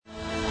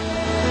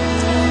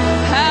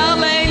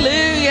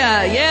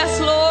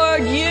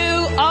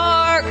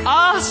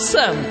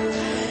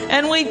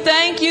And we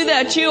thank you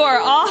that you are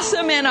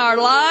awesome in our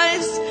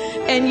lives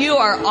and you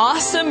are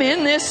awesome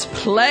in this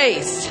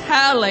place.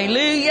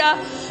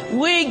 Hallelujah.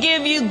 We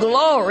give you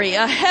glory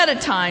ahead of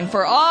time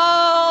for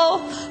all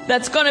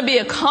that's going to be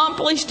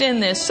accomplished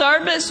in this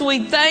service.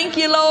 We thank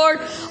you,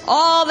 Lord,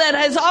 all that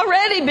has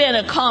already been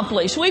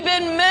accomplished. We've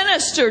been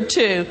ministered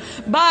to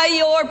by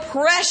your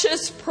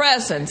precious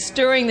presence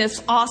during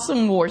this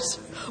awesome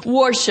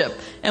worship.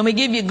 And we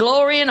give you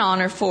glory and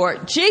honor for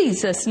it. In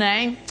Jesus'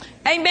 name,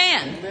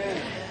 amen.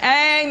 Amen.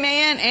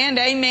 Amen and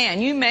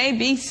amen. You may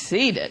be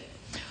seated.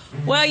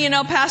 Well, you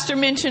know, Pastor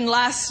mentioned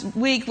last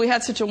week we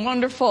had such a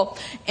wonderful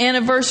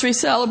anniversary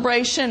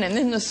celebration. And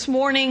then this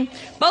morning,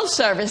 both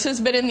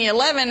services, but in the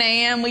 11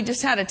 a.m., we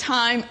just had a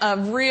time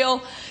of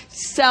real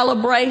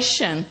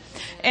celebration.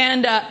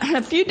 And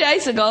a few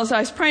days ago, as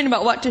I was praying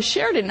about what to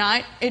share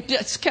tonight, it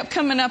just kept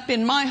coming up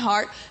in my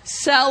heart,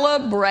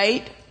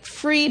 celebrate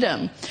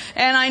freedom.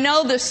 And I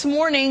know this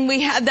morning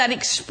we had that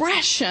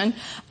expression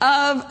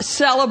of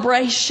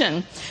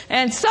celebration.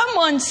 And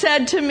someone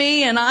said to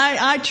me, and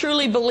I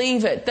truly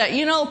believe it, that,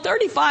 you know,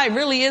 35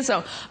 really is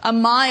a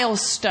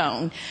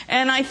milestone.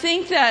 And I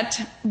think that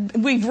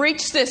we've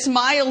reached this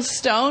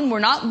milestone. We're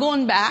not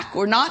going back.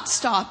 We're not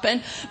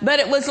stopping. But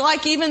it was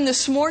like even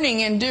this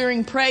morning and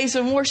during praise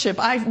and worship,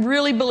 I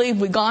really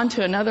believe we've gone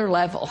to another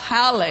level.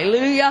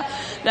 Hallelujah.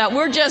 That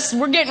we're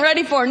getting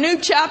ready for a new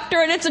chapter,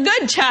 and it's a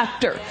good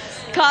chapter.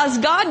 Because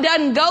God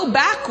doesn't go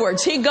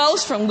backwards. He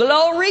goes from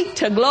glory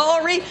to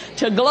glory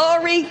to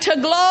glory to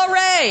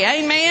glory.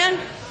 Amen.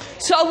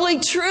 So we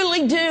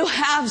truly do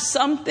have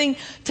something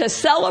to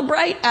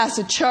celebrate as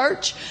a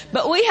church,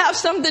 but we have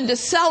something to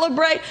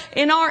celebrate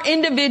in our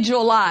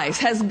individual lives.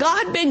 Has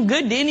God been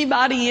good to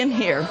anybody in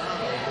here?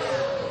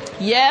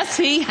 Yes,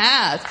 He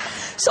has.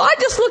 So I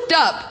just looked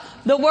up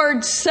the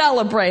word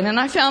celebrate, and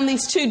I found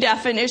these two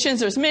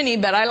definitions. There's many,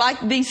 but I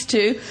like these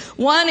two.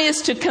 One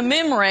is to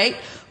commemorate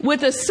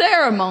with a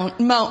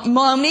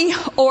ceremony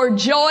or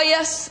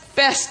joyous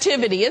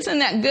festivity. Isn't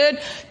that good?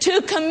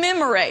 To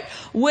commemorate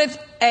with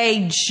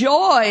a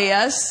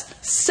joyous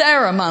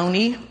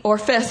ceremony or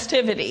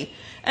festivity.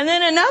 And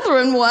then another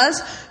one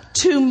was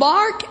to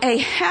mark a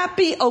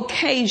happy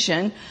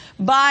occasion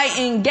by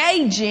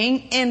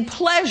engaging in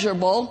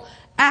pleasurable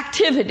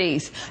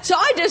activities. So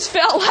I just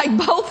felt like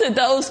both of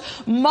those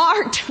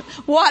marked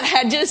what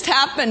had just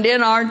happened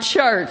in our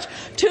church.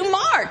 To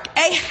mark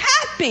a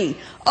happy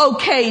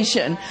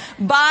occasion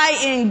by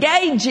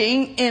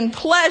engaging in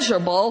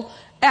pleasurable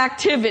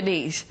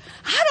activities.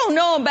 I don't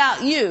know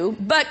about you,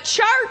 but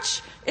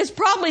church is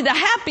probably the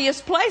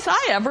happiest place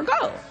I ever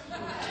go.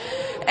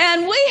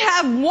 And we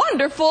have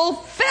wonderful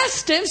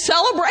festive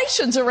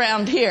celebrations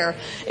around here.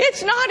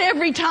 It's not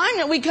every time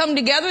that we come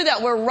together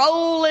that we're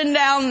rolling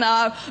down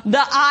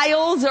the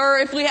aisles, or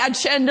if we had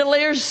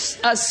chandeliers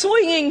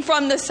swinging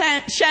from the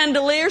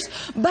chandeliers.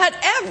 But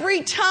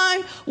every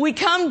time we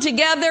come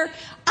together,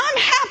 I'm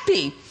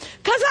happy.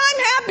 Because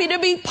I'm happy to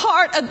be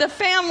part of the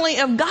family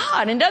of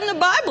God. And doesn't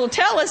the Bible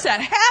tell us that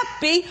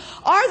happy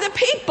are the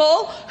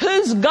people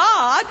whose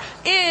God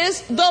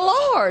is the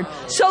Lord?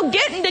 So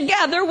getting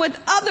together with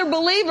other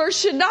believers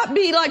should not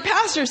be, like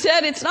Pastor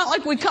said, it's not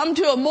like we come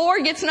to a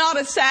morgue. It's not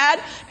a sad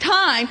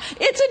time.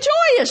 It's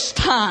a joyous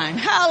time.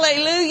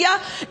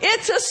 Hallelujah.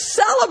 It's a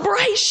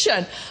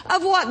celebration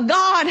of what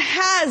God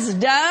has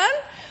done,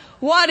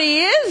 what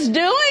He is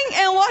doing,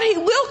 and what He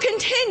will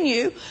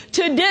continue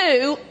to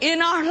do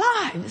in our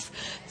lives.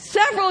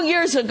 Several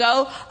years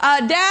ago,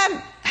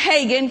 Dad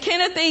Hagin,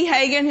 Kenneth E.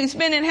 Hagin, who's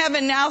been in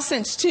heaven now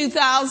since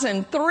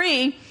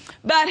 2003,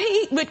 but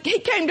he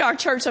came to our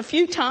church a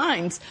few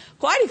times,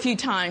 quite a few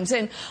times.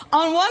 And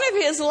on one of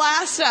his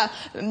last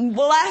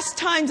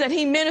times that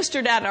he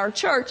ministered at our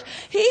church,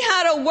 he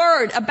had a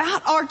word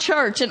about our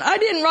church. And I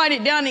didn't write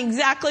it down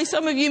exactly.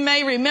 Some of you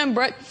may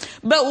remember it.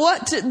 But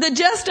the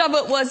gist of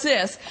it was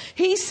this.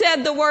 He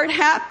said the word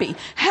happy.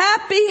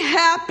 Happy,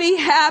 happy,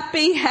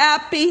 happy,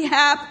 happy,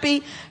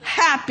 happy,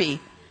 happy.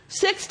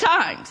 6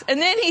 times.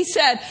 And then he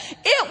said,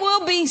 it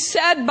will be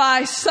said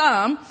by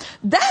some,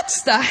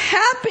 that's the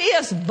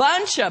happiest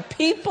bunch of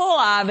people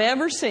I've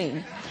ever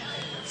seen.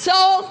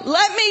 So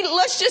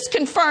let's just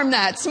confirm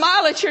that.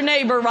 Smile at your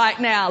neighbor right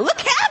now. Look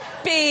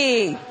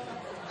happy.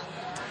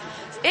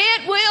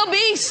 It will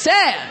be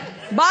said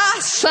by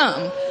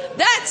some,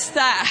 that's the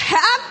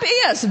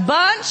happiest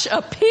bunch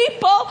of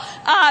people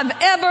I've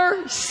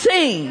ever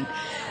seen.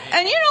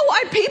 And you know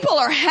why people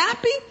are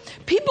happy?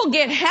 People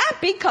get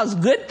happy because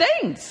good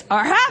things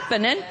are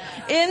happening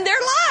in their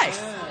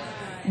life.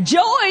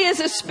 Joy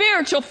is a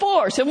spiritual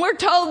force, and we're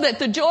told that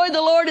the joy of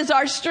the Lord is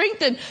our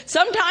strength. And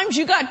sometimes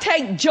you got to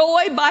take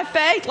joy by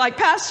faith, like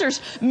pastors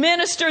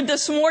ministered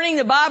this morning.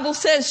 The Bible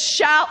says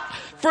shout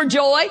for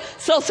joy.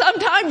 So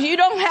sometimes you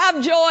don't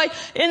have joy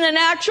in the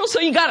natural,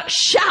 so you got to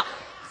shout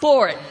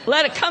for it.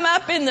 Let it come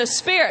up in the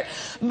spirit.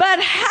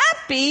 But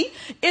happy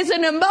is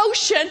an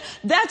emotion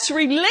that's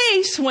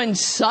released when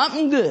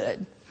something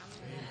good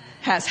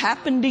has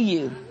happened to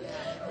you.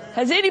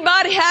 Has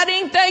anybody had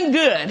anything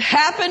good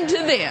happen to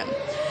them?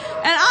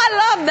 And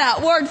I love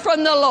that word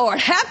from the Lord.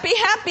 Happy,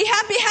 happy,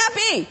 happy,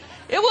 happy.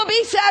 It will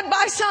be said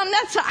by some,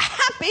 that's the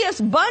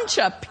happiest bunch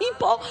of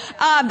people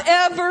I've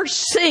ever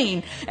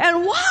seen.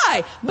 And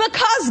why?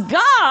 Because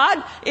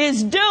God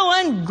is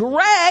doing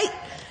great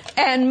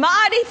and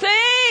mighty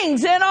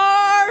things in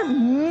our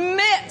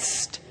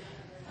midst,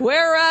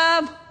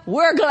 whereof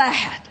we're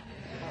glad.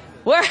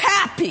 We're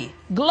happy.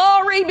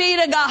 Glory be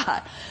to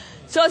God.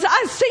 So as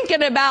I was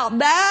thinking about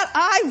that,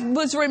 I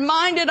was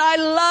reminded I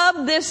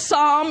love this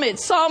psalm.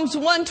 It's Psalms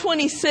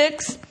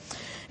 126.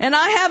 And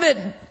I have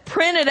it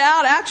printed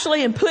out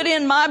actually and put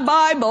in my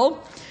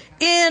Bible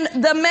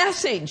in the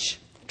Message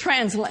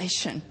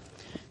translation.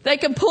 They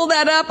can pull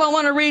that up. I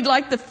want to read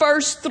like the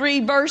first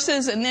 3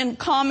 verses and then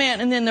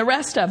comment and then the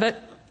rest of it.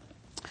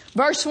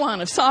 Verse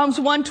 1 of Psalms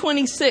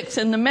 126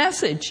 in the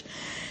Message.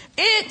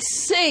 It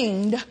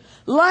seemed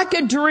like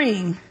a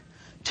dream,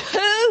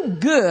 too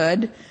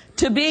good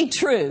to be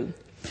true,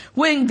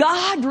 when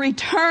God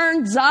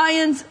returned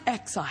Zion's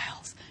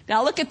exiles.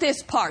 Now look at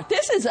this part.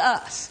 This is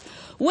us.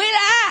 We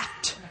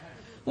laughed.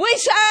 We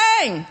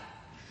sang.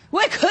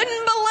 We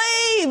couldn't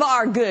believe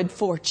our good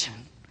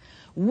fortune.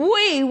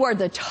 We were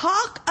the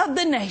talk of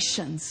the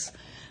nations.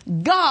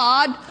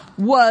 God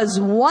was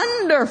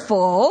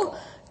wonderful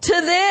to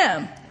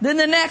them. Then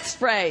the next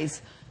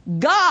phrase,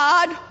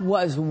 God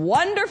was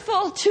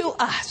wonderful to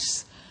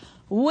us.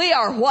 We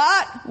are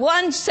what?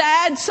 One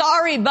sad,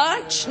 sorry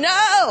bunch?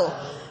 No.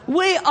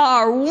 We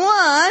are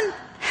one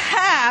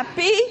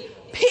happy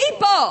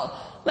people.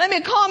 Let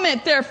me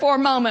comment there for a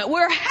moment.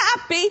 We're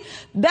happy.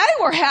 They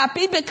were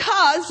happy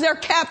because their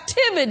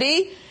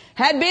captivity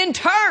had been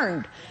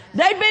turned.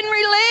 They'd been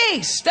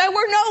released. They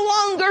were no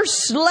longer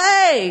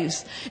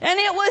slaves. And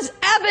it was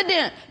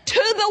evident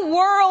to the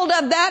world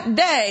of that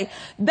day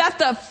that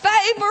the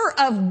favor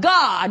of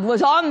God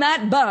was on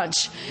that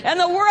bunch. And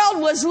the world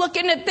was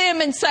looking at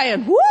them and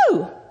saying,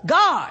 whoo,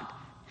 God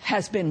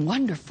has been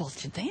wonderful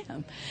to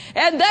them.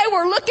 And they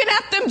were looking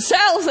at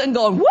themselves and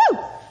going, whoo,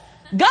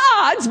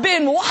 God's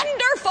been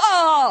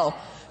wonderful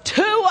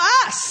to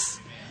us.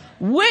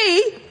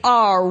 We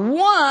are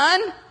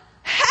one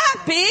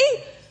happy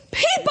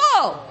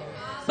people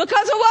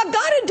because of what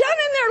God had done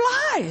in their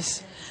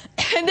lives.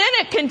 And then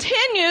it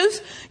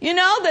continues,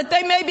 that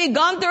they may be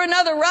gone through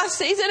another rough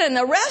season. And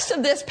the rest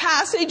of this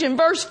passage in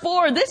verse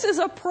 4, this is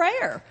a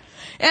prayer.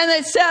 And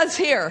it says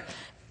here,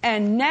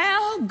 and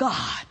now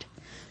God,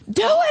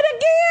 do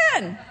it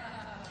again.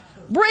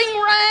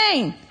 Bring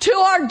rain to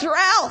our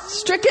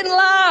drought-stricken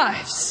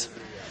lives.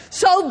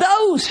 So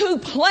those who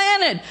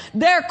planted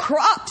their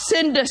crops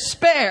in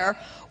despair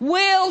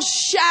will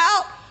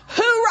shout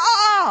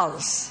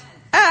hurrahs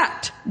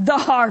at the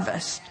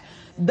harvest.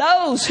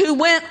 Those who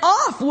went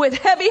off with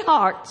heavy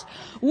hearts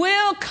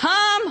will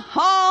come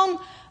home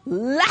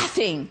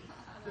laughing.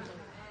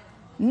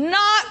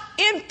 Not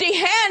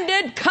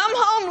empty-handed, come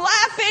home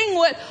laughing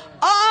with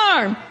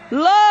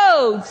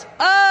armloads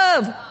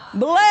of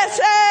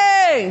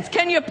blessings.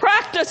 Can you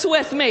practice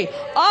with me?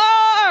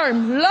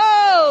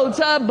 Armloads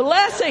of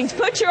blessings.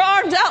 Put your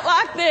arms out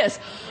like this.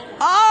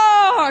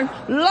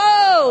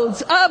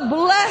 Armloads of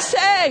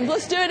blessings.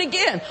 Let's do it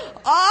again.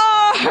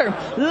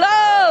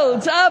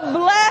 Armloads of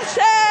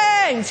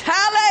blessings.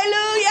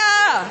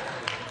 Hallelujah.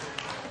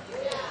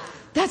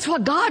 That's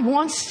what God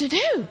wants to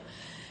do.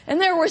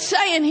 And there we're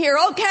saying here,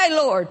 okay,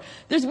 Lord,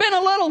 there's been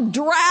a little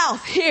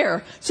drought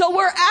here. So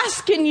we're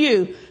asking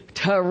you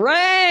to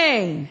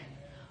rain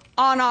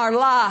on our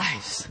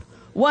lives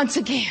once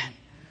again.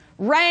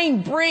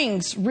 Rain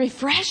brings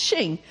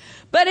refreshing.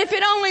 But if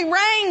it only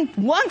rained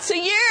once a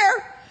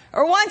year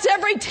or once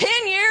every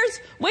 10 years,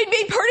 we'd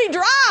be pretty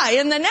dry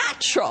in the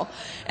natural.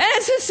 And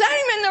it's the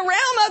same in the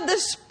realm of the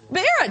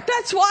Spirit.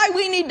 That's why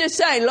we need to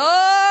say,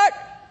 Lord,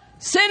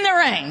 send the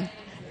rain.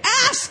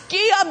 Ask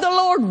ye of the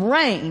Lord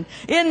rain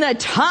in the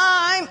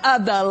time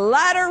of the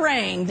latter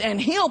rain,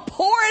 and He'll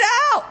pour it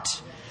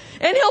out.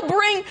 And He'll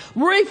bring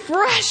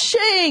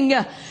refreshing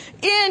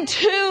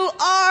into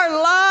our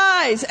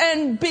lives.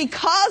 And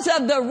because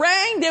of the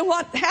rain, then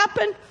what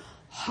happened?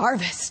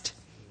 Harvest.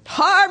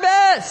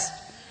 Harvest.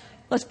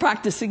 Let's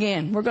practice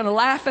again. We're going to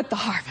laugh at the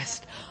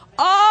harvest.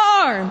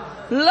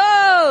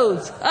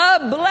 Armloads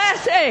of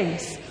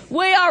blessings.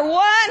 We are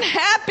one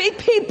happy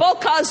people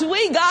because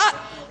we got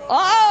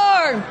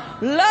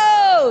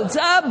armloads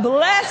of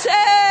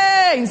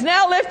blessings.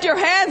 Now lift your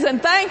hands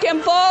and thank Him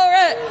for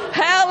it.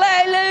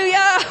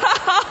 Hallelujah.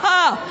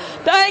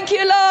 Thank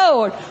you,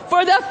 Lord,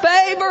 for the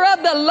favor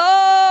of the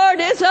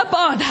Lord is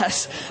upon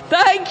us.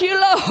 Thank you,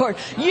 Lord.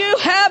 You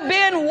have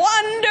been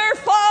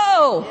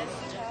wonderful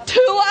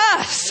to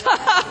us.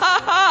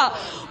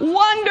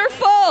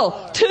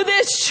 Wonderful to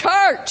this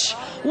church.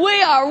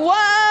 We are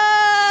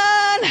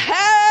one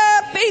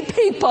happy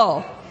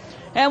people.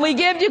 And we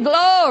give you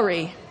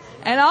glory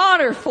and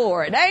honor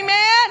for it.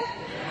 Amen?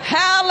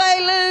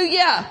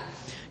 Hallelujah.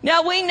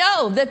 Now we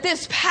know that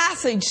this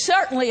passage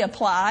certainly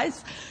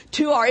applies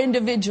to our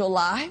individual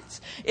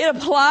lives. It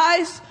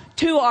applies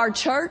to our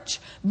church.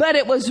 But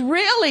it was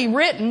really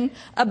written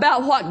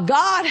about what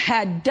God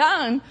had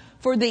done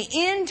for the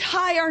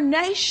entire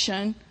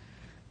nation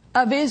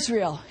of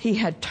Israel. He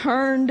had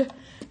turned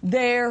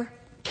their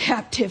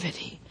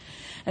captivity.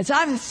 As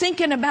I was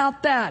thinking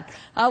about that,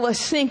 I was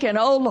thinking,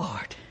 oh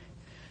Lord,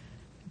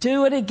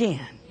 do it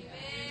again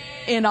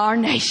in our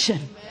nation.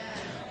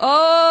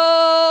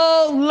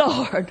 Oh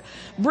Lord,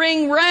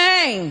 bring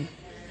rain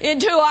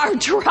into our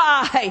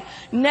dry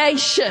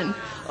nation.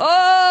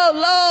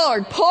 Oh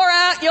Lord, pour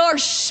out your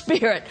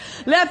Spirit.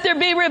 Let there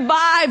be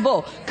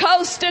revival,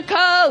 coast to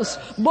coast,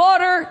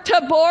 border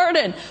to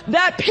border,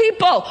 that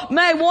people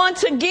may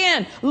once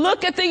again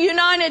look at the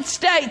United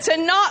States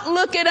and not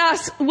look at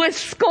us with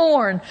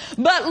scorn,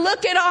 but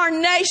look at our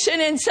nation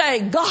and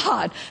say,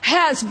 God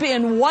has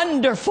been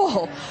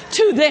wonderful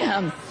to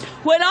them.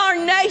 When our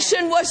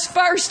nation was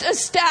first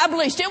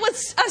established, it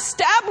was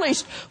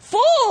established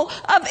full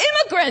of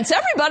immigrants.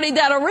 Everybody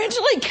that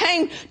originally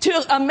came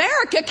to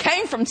America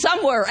came from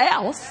somewhere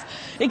else,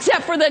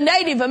 except for the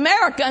Native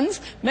Americans.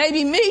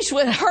 Maybe Mish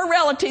with her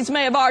relatives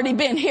may have already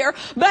been here,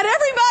 but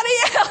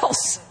everybody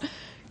else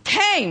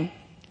came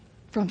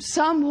from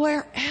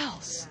somewhere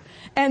else.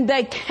 And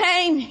they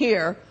came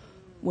here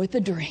with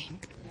a dream.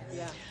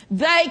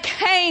 They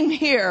came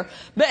here,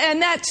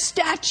 and that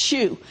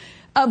statue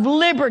of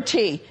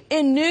liberty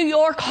in New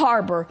York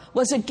Harbor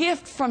was a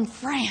gift from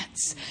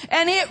France.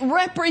 And it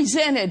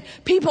represented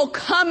people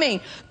coming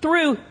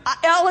through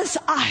Ellis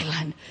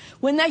Island.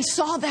 When they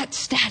saw that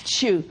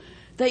statue,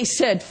 they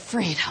said,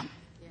 freedom.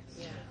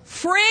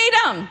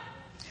 Freedom.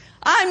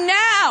 I'm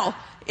now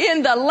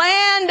in the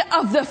land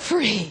of the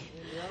free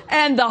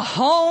and the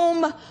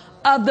home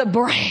of the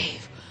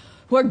brave,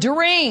 where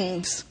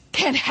dreams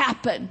can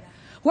happen,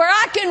 where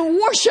I can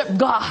worship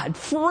God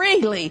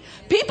freely.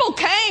 People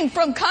came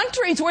from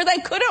countries where they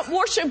couldn't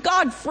worship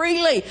God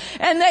freely.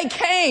 And they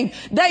came,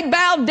 they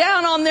bowed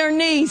down on their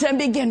knees and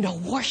began to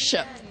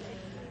worship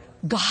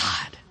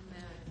God.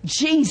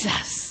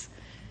 Jesus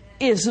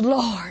is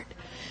Lord.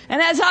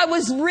 And as I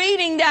was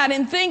reading that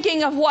and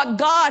thinking of what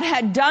God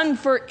had done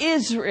for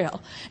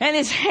Israel and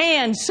His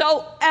hand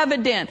so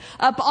evident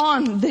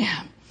upon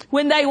them,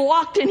 when they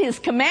walked in His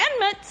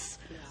commandments,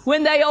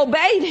 when they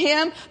obeyed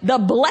Him, the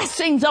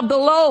blessings of the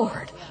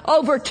Lord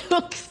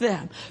overtook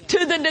them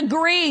to the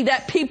degree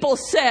that people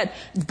said,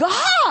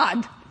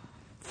 God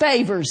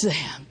favors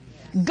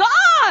them.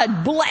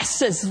 God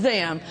blesses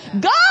them.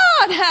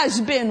 God has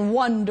been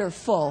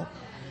wonderful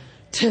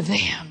to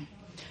them.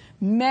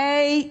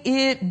 May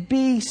it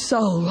be so,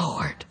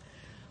 Lord,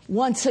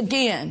 once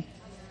again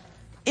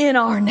in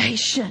our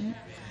nation.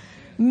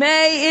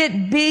 May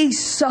it be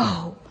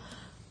so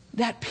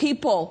that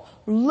people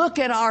look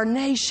at our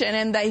nation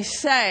and they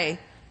say,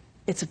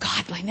 it's a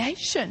godly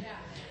nation.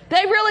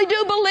 They really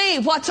do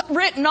believe what's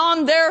written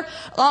on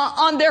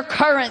their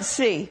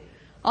currency,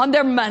 on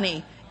their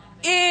money.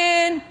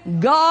 In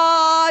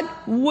God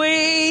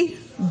we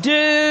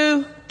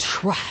do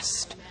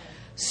trust.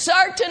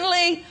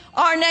 Certainly,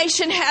 our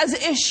nation has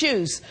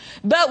issues,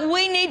 but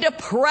we need to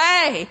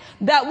pray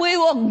that we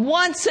will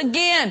once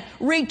again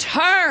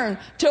return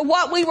to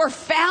what we were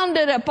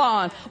founded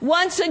upon.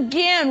 Once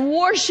again,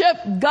 worship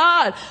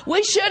God.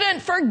 We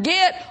shouldn't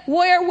forget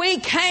where we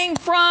came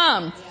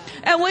from.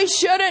 And we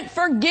shouldn't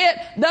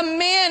forget the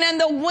men and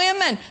the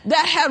women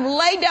that have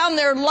laid down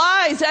their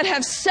lives, that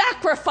have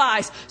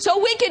sacrificed,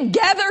 so we can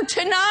gather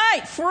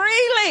tonight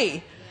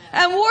freely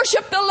and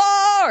worship the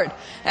Lord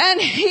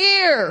and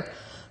hear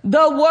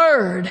the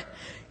Word.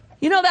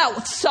 You know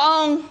that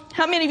song?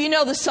 How many of you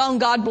know the song,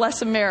 God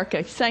Bless America?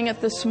 I sang it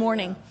this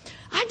morning.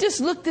 I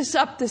just looked this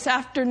up this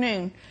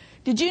afternoon.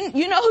 Did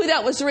you know who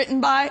that was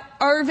written by?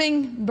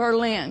 Irving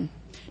Berlin.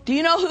 Do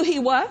you know who he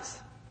was?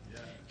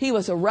 He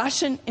was a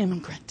Russian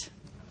immigrant.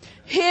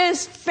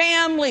 His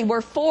family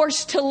were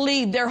forced to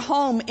leave their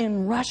home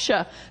in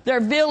Russia. Their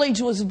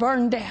village was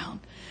burned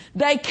down.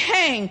 They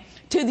came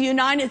to the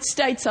United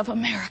States of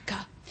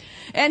America.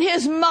 And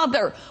his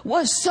mother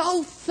was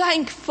so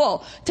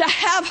thankful to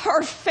have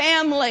her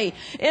family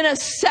in a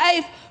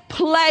safe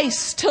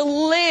place to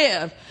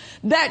live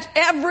that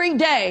every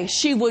day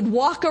she would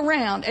walk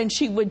around and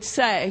she would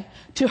say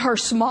to her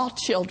small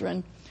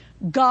children,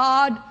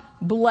 God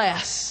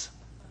bless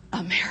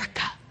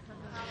America.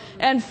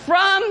 And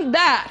from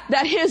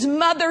that his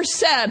mother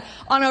said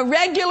on a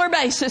regular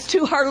basis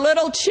to her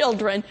little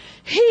children,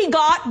 he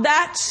got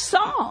that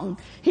song.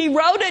 He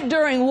wrote it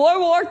during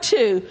World War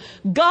II.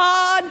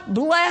 God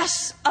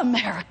bless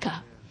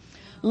America.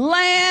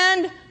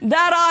 Land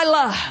that I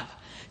love.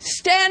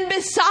 Stand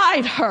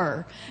beside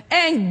her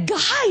and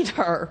guide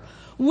her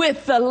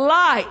with the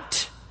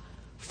light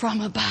from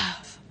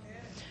above.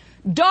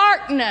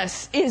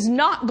 Darkness is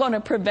not going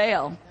to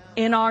prevail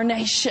in our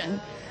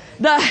nation.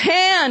 The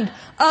hand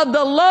of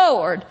the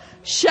Lord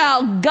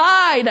shall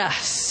guide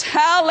us.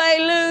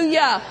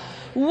 Hallelujah.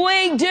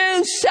 We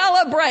do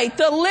celebrate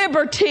the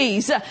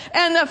liberties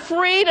and the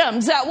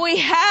freedoms that we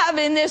have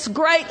in this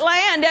great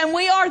land, and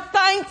we are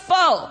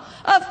thankful.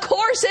 Of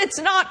course it's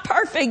not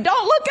perfect.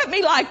 Don't look at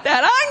me like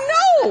that.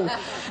 I know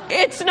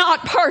it's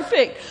not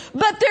perfect.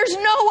 But there's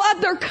no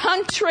other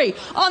country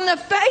on the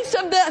face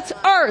of this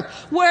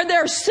earth where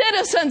their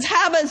citizens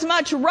have as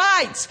much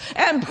rights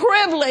and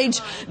privilege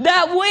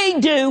that we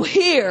do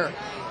here.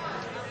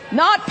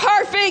 Not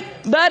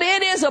perfect, but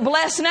it is a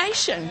blessed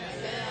nation.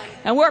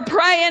 And we're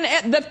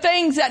praying the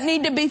things that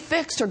need to be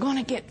fixed are going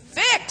to get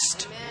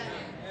fixed.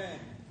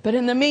 But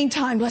in the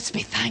meantime, let's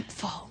be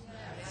thankful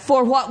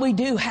for what we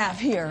do have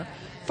here,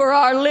 for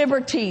our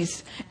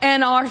liberties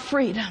and our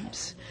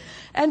freedoms.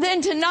 And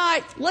then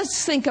tonight,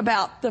 let's think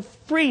about the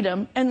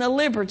freedom and the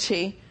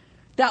liberty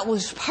that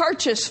was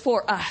purchased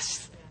for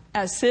us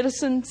as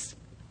citizens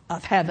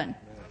of heaven.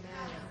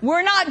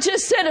 We're not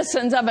just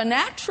citizens of a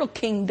natural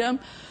kingdom.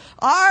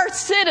 Our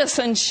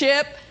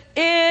citizenship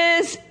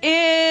is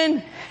in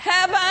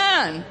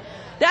heaven.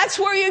 That's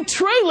where you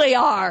truly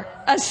are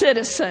a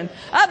citizen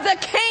of the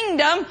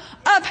kingdom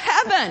of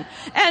heaven.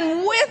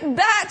 And with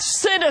that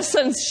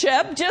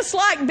citizenship, just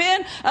like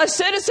being a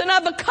citizen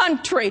of a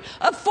country,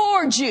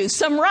 affords you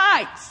some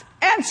rights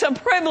and some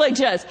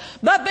privileges.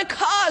 But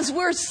because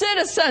we're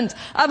citizens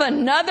of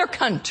another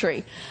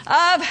country,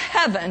 of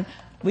heaven,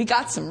 we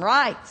got some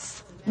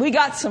rights. We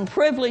got some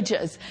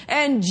privileges.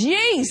 And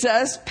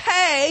Jesus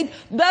paid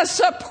the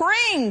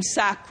supreme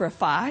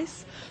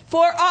sacrifice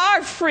for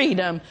our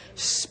freedom,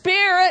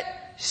 spirit,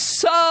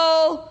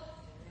 soul,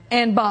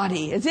 and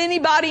body. Is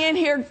anybody in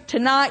here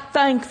tonight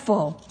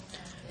thankful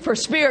for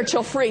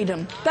spiritual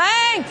freedom?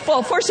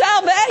 Thankful for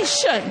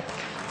salvation?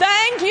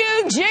 Thank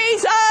you,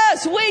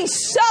 Jesus. We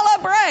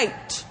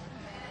celebrate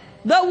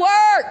the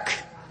work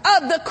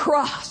of the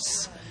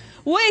cross.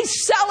 We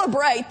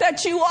celebrate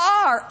that you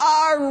are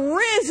our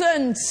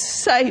risen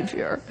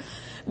Savior,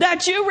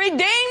 that you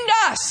redeemed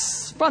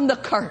us from the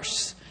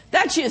curse,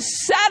 that you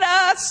set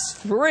us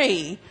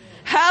free.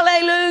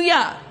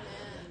 Hallelujah.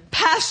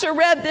 Pastor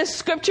read this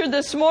scripture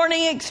this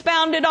morning,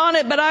 expounded on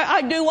it, but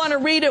I do want to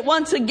read it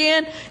once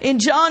again in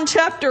John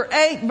chapter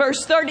 8,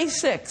 verse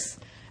 36,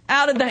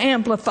 out of the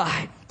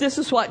Amplified. This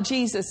is what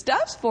Jesus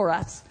does for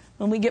us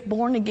when we get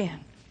born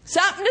again.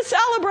 Something to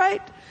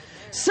celebrate.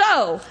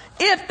 So,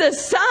 if the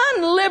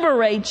Son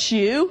liberates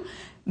you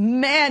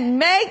and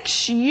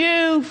makes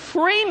you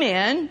free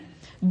men,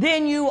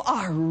 then you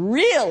are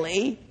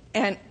really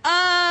and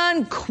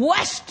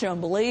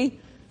unquestionably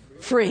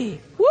free.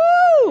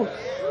 Woo!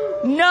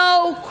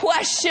 No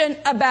question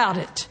about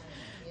it.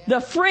 The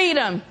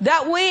freedom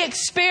that we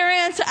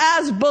experience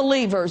as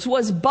believers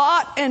was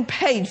bought and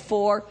paid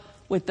for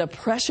with the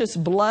precious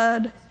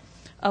blood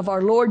of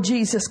our Lord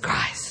Jesus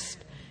Christ.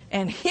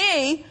 And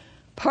He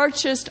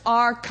purchased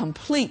our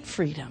complete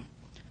freedom.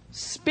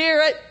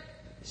 Spirit,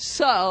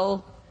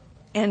 soul,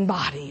 and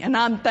body. And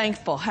I'm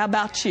thankful. How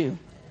about you?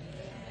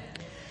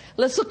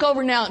 Let's look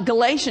over now at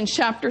Galatians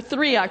chapter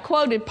 3. I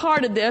quoted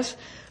part of this.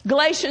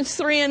 Galatians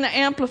 3 in the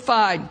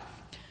Amplified.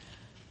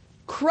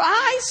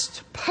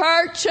 Christ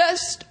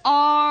purchased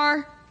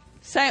our,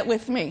 say it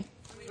with me,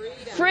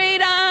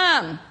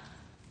 freedom.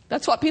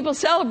 That's what people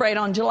celebrate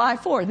on July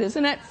 4th,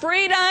 isn't it?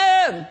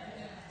 Freedom.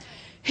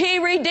 He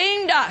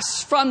redeemed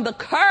us from the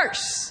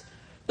curse,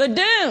 the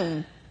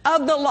doom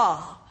of the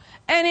law,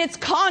 and its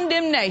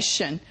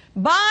condemnation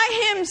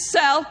by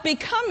Himself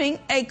becoming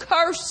a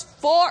curse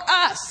for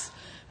us.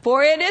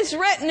 For it is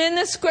written in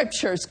the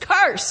Scriptures,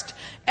 cursed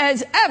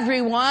as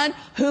everyone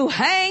who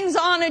hangs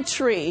on a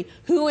tree,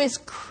 who is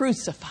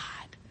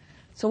crucified.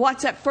 So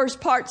what's that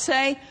first part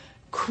say?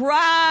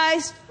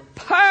 Christ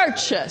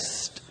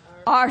purchased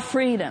our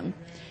freedom.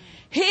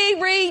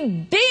 He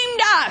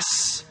redeemed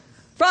us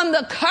from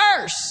the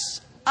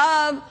curse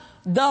of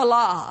the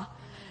law.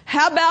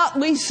 How about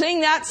we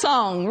sing that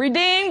song?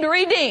 Redeemed,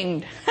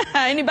 redeemed.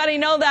 Anybody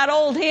know that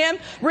old hymn?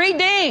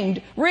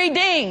 Redeemed,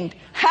 redeemed.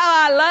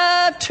 How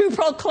I love to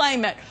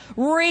proclaim it.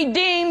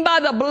 Redeemed by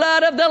the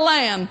blood of the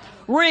Lamb.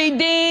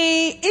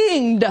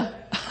 Redeemed.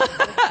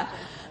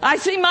 I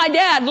see my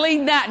dad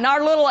lead that in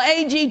our little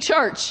AG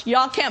church.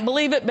 Y'all can't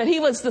believe it, but he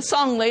was the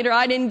song leader.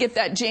 I didn't get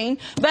that gene.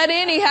 But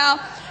anyhow,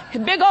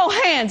 big old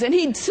hands, and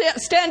he'd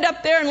stand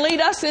up there and lead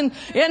us in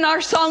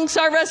our song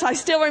service. I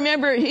still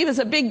remember he was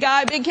a big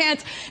guy, big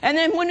hands. And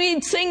then when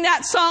we'd sing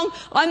that song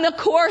on the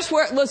chorus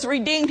where it was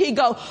redeemed, he'd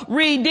go,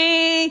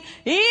 redeemed,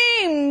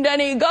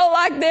 and he'd go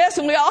like this,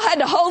 and we all had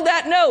to hold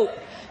that note.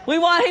 He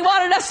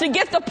wanted us to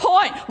get the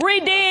point.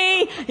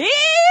 Redeemed.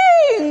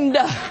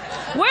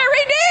 We're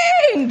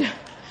redeemed.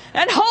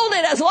 And hold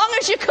it as long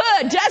as you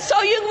could, just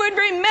so you would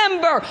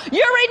remember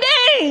you're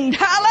redeemed.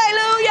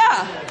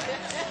 Hallelujah.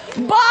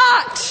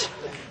 Bought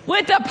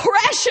with the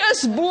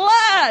precious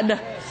blood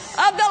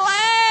of the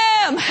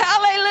Lamb.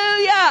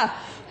 Hallelujah.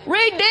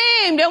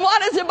 Redeemed. And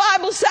what does the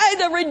Bible say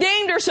the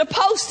redeemed are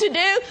supposed to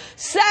do?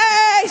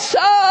 Say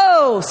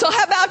so. So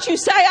how about you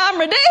say, I'm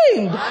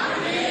redeemed?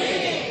 I'm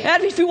redeemed.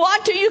 And if you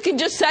want to, you can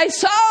just say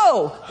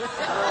so.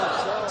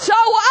 So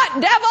what,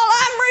 devil?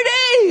 I'm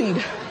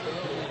redeemed.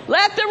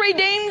 Let the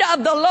redeemed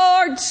of the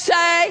Lord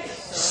say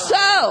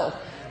so.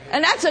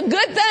 And that's a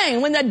good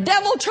thing. When the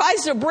devil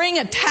tries to bring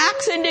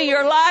attacks into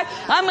your life,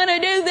 I'm going to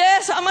do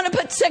this, I'm going to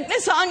put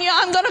sickness on you,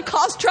 I'm going to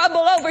cause trouble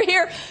over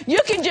here, you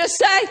can just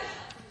say,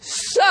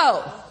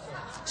 so.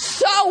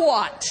 So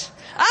what?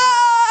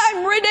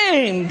 I'm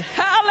redeemed.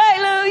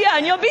 Hallelujah.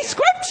 And you'll be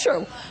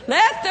scriptural.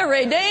 Let the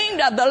redeemed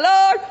of the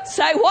Lord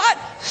say what?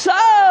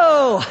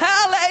 So.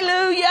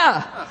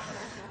 Hallelujah.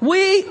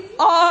 We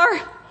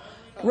are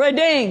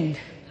redeemed.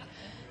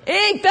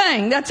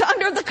 Anything that's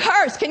under the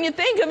curse. Can you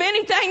think of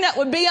anything that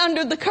would be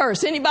under the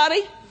curse?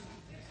 Anybody?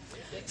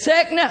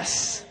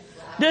 Sickness,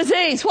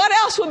 disease. What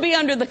else would be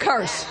under the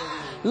curse?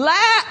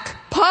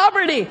 Lack,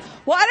 poverty.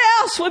 What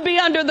else would be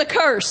under the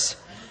curse?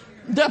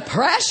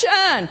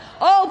 Depression,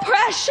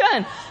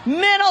 oppression,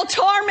 mental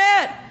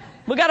torment.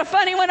 We got a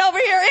funny one over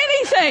here.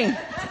 Anything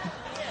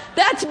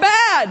that's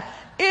bad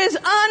is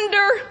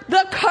under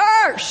the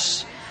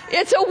curse.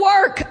 It's a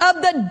work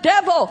of the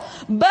devil.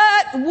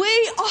 But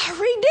we are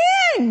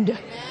redeemed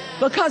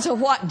because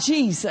of what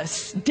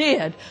Jesus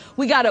did.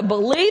 We got to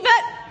believe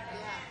it.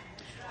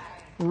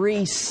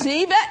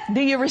 Receive it.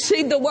 Do you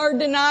receive the word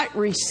tonight?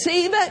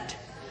 Receive it.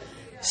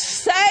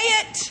 Say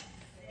it.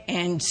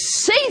 And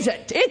seize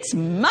it. It's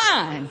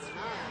mine.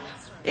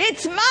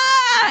 It's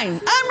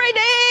mine. I'm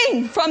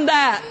redeemed from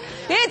that.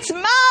 It's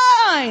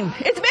mine.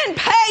 It's been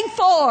paid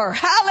for.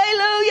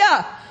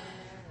 Hallelujah.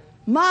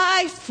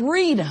 My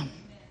freedom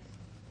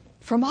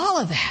from all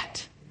of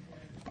that.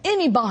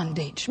 Any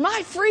bondage.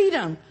 My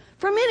freedom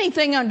from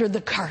anything under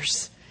the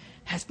curse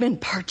has been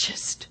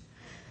purchased.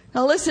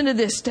 Now listen to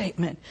this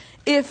statement.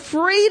 If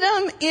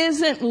freedom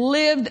isn't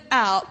lived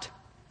out,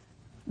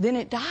 then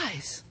it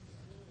dies.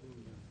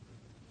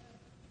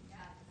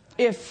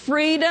 If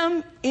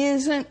freedom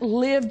isn't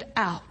lived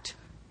out,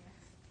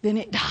 then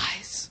it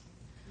dies.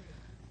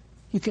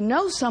 You can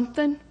know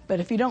something, but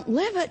if you don't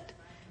live it,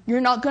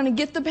 you're not going to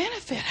get the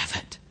benefit of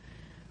it.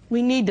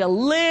 We need to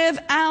live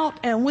out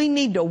and we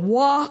need to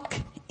walk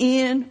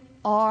in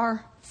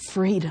our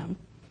freedom.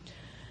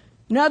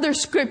 Another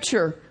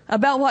scripture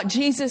about what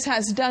Jesus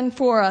has done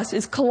for us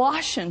is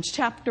Colossians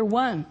chapter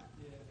 1,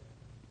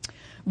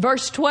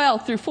 verse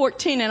 12 through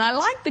 14. And I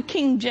like the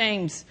King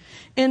James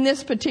in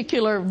this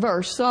particular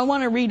verse, so I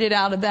want to read it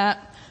out of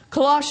that.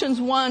 Colossians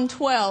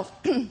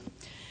 1:12.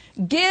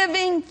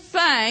 Giving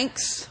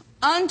thanks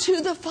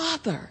unto the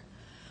Father,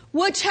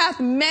 which hath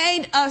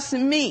made us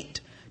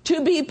meet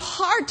to be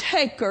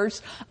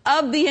partakers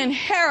of the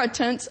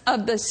inheritance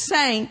of the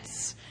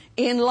saints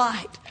in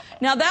light.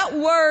 Now that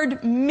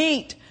word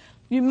meet,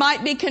 you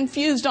might be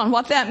confused on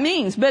what that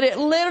means, but it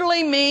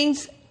literally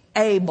means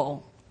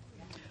able.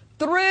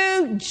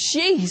 Through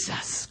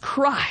Jesus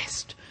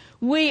Christ,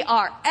 we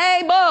are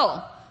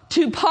able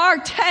to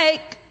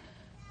partake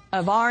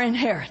of our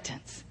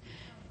inheritance.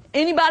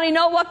 Anybody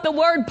know what the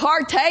word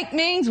partake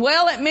means?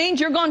 Well, it means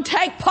you're going to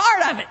take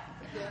part of it.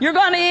 You're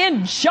going to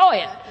enjoy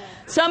it.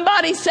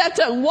 Somebody sets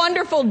a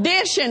wonderful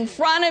dish in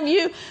front of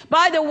you.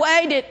 By the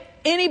way, did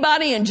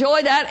anybody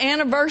enjoy that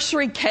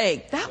anniversary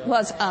cake? That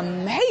was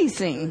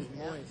amazing.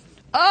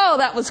 Oh,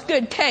 that was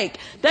good cake.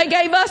 They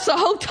gave us the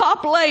whole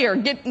top layer.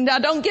 Now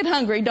don't get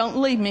hungry. Don't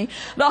leave me.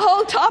 The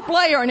whole top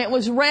layer, and it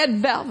was red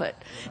velvet.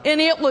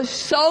 And it was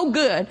so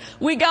good.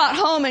 We got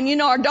home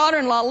and our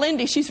daughter-in-law,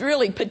 Lindy, she's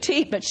really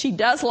petite, but she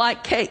does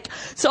like cake.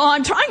 So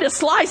I'm trying to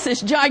slice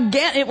this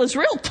gigantic, it was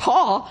real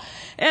tall.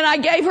 And I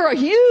gave her a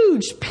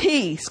huge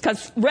piece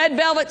because red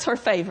velvet's her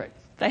favorite.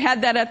 They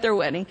had that at their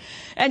wedding.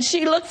 And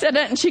she looks at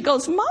it and she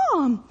goes,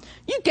 Mom,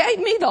 you gave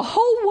me the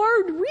whole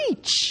word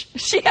reach.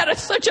 She had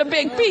such a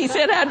big piece,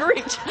 it had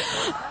reach.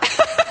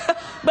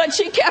 But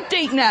she kept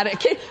eating at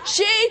it.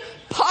 She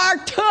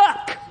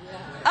partook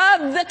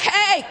of the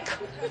cake.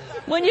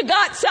 When you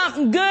got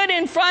something good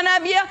in front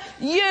of you,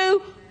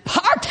 you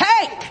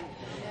partake.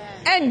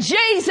 And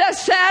Jesus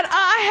said,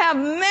 I have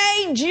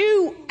made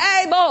you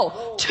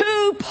able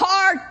to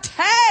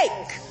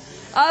partake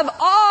of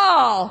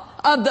all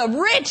of the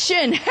rich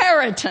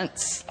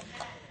inheritance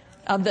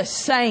of the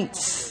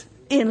saints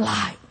in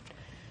light.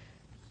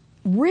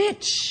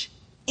 Rich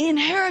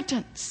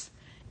inheritance.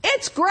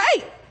 It's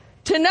great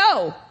to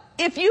know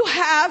if you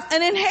have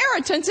an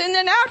inheritance in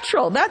the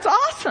natural. That's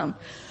awesome.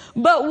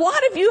 But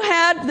what if you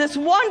had this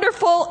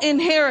wonderful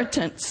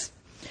inheritance?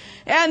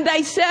 And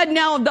they said,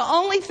 now the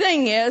only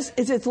thing is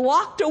it's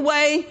locked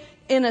away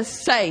in a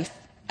safe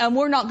and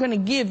we're not going to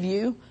give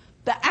you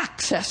the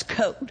access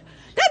code.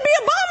 That'd be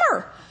a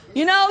bummer.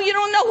 You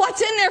don't know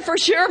what's in there for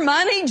sure.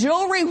 Money,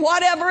 jewelry,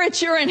 whatever.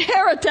 It's your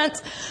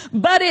inheritance,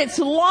 but it's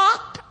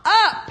locked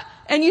up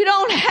and you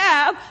don't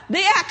have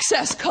the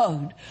access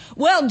code.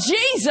 Well,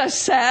 Jesus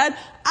said,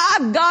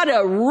 I've got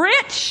a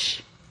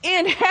rich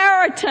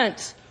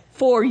inheritance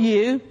for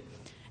you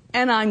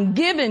and I'm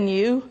giving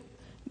you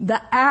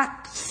the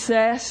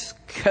access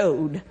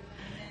code.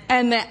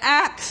 And the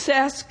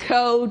access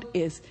code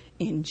is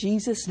in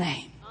Jesus'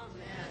 name.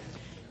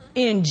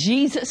 In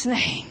Jesus'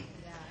 name.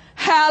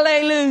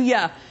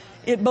 Hallelujah.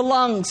 It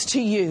belongs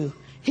to you.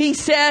 He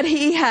said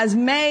he has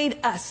made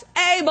us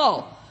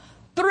able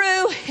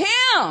through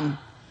him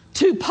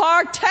to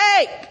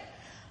partake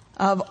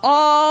of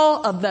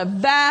all of the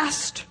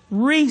vast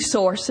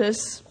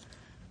resources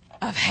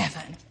of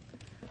heaven.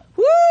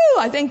 Woo!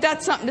 I think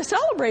that's something to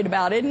celebrate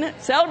about, isn't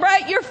it?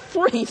 Celebrate your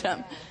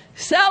freedom.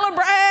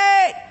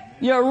 Celebrate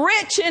your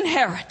rich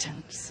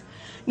inheritance.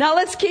 Now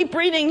let's keep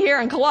reading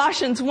here in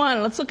Colossians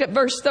 1. Let's look at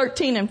verse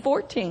 13 and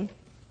 14.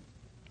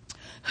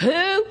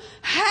 Who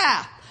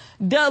hath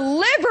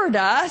delivered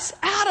us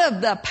out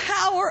of the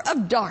power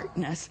of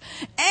darkness,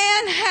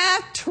 and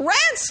hath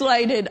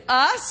translated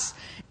us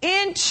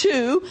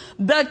into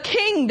the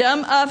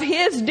kingdom of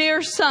His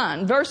dear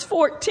Son. Verse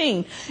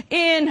 14,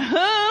 in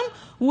whom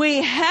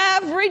we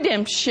have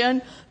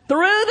redemption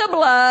through the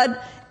blood,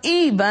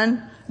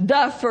 even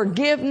the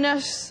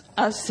forgiveness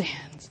of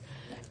sins.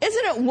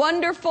 Isn't it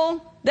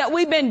wonderful that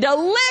we've been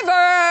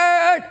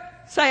delivered?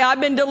 Say,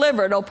 I've been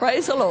delivered. Oh,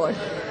 praise the Lord.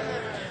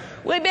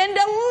 We've been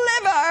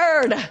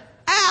delivered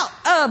out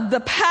of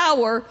the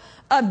power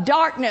of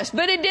darkness.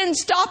 But it didn't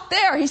stop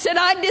there. He said,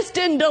 I just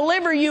didn't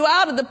deliver you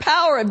out of the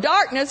power of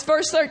darkness.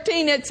 Verse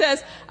 13, it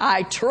says,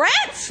 I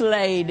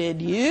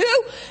translated you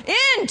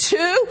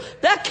into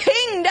the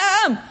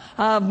kingdom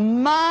of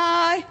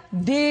my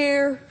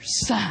dear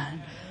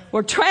Son.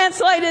 We're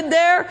translated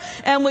there,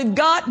 and we've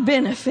got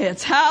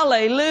benefits.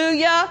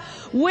 Hallelujah.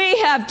 We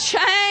have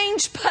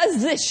changed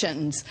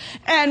positions,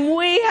 and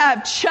we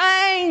have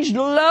changed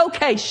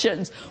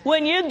locations.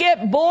 When you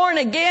get born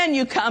again,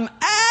 you come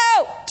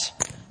out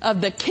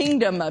of the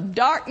kingdom of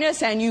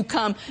darkness, and you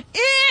come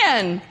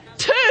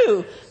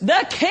into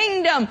the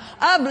kingdom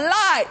of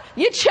light.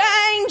 You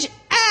change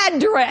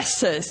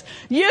addresses.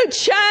 You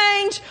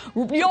change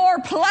your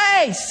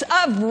place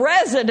of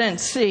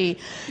residency.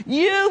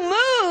 You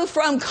move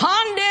from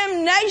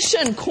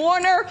condemnation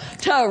corner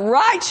to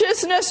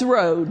righteousness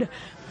road.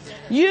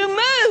 You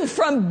move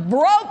from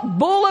broke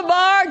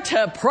boulevard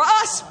to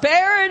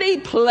prosperity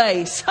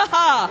place.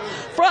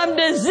 From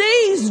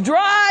disease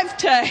drive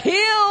to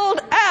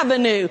healed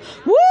avenue.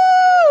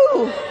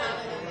 Woo!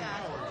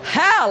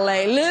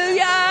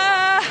 Hallelujah.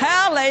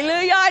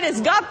 Hallelujah. I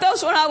just got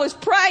those when I was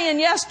praying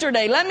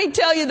yesterday. Let me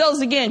tell you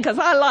those again because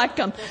I like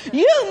them.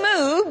 You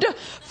moved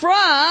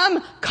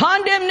from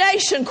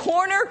condemnation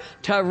corner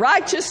to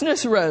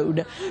righteousness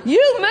road.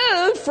 You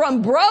moved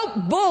from broke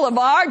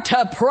boulevard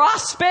to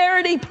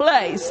prosperity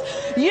place.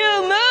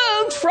 You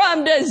moved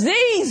from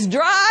disease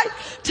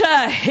drive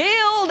to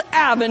healed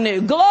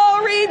avenue.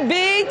 Glory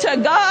be to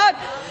God.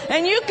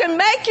 And you can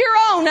make your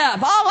own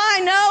up. All I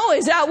know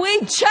is that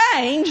we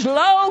changed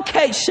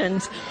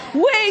locations.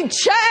 We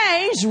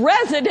changed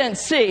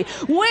residency.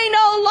 We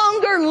no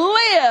longer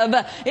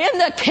live in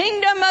the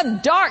kingdom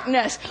of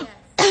darkness.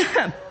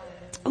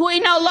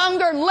 We no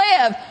longer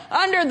live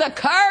under the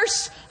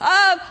curse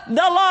of the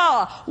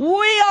law.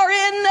 We are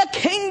in the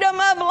kingdom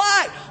of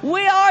light.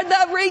 We are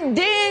the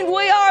redeemed.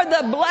 We are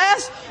the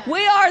blessed.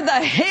 We are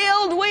the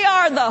healed. We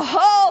are the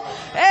whole.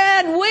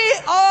 And we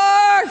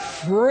are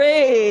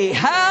free.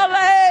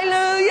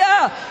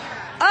 Hallelujah.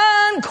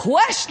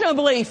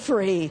 Unquestionably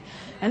free.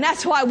 And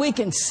that's why we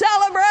can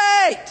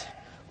celebrate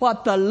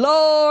what the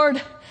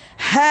Lord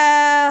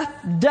hath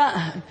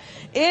done.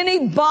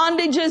 Any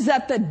bondages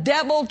that the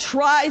devil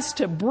tries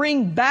to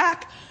bring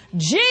back,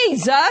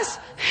 Jesus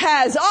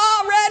has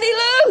already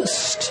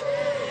loosed.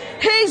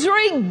 He's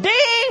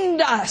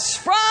redeemed us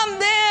from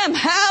them.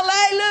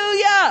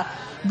 Hallelujah.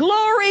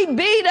 Glory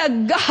be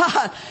to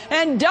God.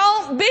 And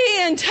don't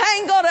be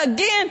entangled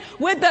again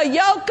with the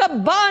yoke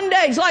of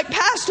bondage like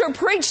Pastor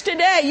preached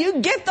today.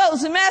 You get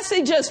those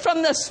messages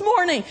from this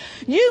morning.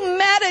 You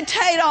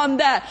meditate on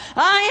that.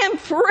 I am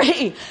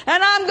free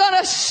and I'm going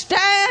to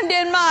stand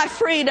in my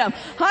freedom.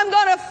 I'm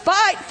going to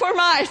fight for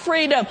my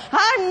freedom.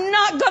 I'm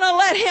not going to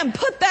let him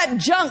put that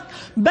junk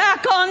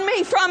back on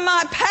me from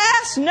my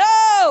past.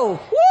 No.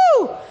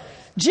 Woo!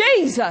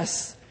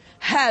 Jesus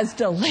has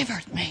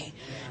delivered me.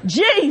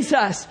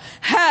 Jesus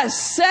has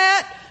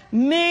set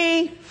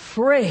me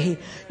free.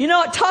 You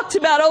know, it talks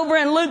about over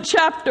in Luke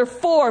chapter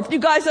 4. If you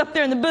guys up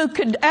there in the booth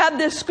could add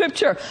this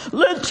scripture.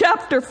 Luke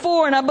chapter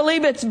 4, and I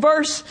believe it's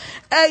verse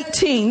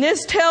 18.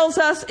 This tells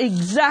us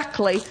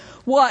exactly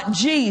what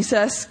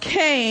Jesus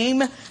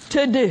came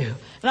to do.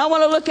 And I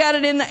want to look at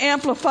it in the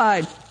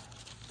Amplified.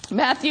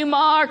 Matthew,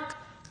 Mark,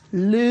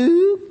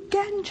 Luke,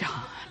 and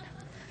John.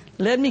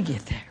 Let me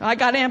get there. I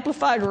got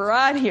Amplified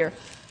right here.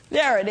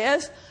 There it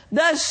is.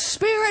 The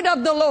Spirit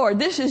of the Lord,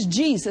 this is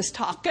Jesus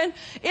talking,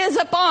 is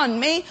upon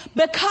me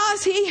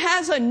because He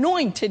has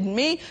anointed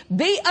me,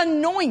 the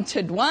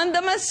anointed one,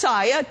 the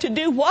Messiah, to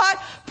do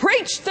what?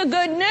 Preach the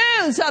good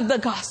news of the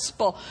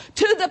gospel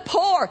to the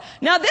poor.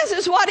 Now this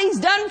is what He's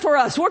done for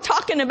us. We're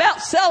talking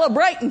about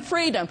celebrating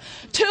freedom.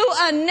 To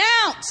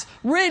announce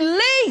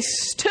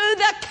release to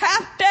the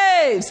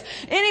captives.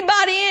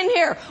 Anybody in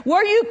here,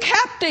 were you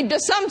captive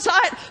to some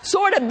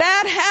sort of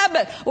bad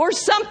habit or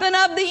something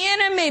of the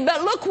enemy?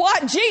 But look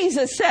what Jesus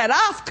said.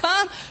 I've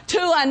come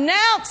to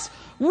announce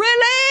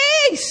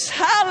release.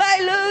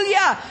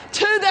 Hallelujah.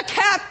 To the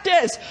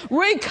captives.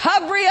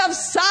 Recovery of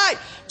sight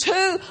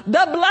to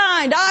the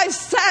blind. I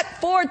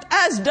set forth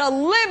as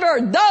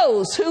delivered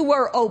those who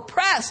were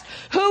oppressed,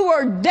 who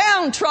were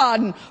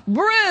downtrodden,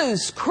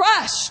 bruised,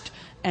 crushed,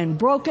 and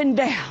broken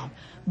down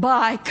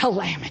by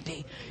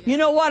calamity. You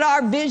know what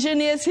our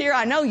vision is here?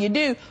 I know you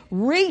do.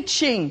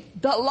 Reaching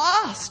the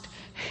lost.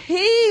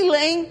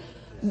 Healing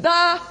the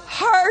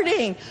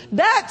hurting.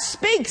 That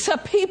speaks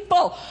of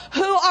people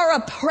who are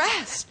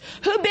oppressed,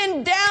 who've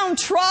been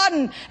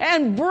downtrodden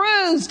and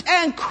bruised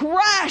and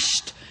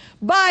crushed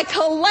by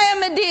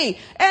calamity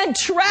and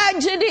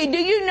tragedy. Do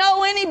you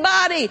know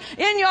anybody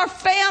in your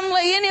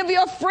family, any of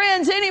your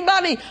friends,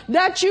 anybody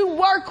that you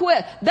work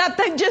with, that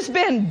they've just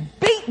been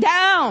beat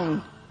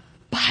down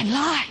by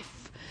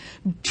life,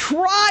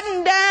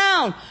 trodden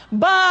down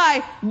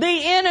by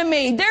the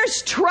enemy?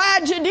 There's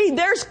tragedy,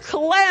 there's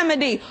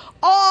calamity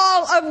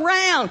all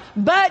around.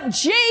 But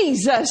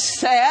Jesus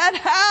said,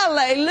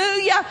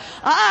 hallelujah,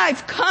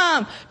 I've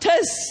come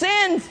to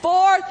send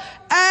forth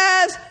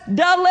as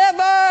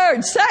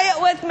delivered. Say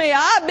it with me.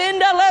 I've been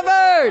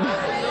delivered.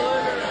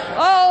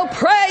 Oh,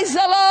 praise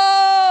the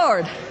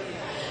Lord.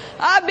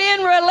 I've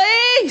been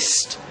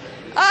released.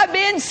 I've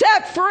been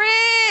set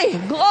free.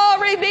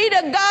 Glory be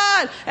to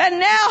God. And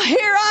now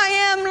here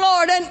I am,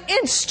 Lord, an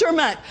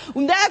instrument.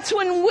 That's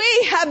when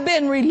we have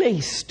been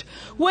released.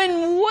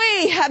 When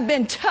we have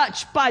been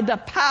touched by the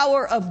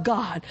power of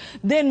God,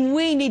 then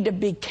we need to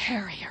be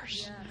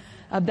carriers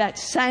of that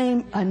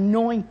same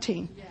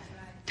anointing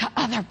to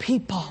other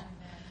people.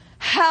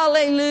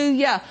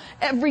 Hallelujah.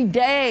 Every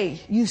day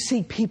you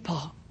see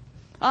people,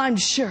 I'm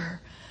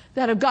sure,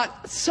 that have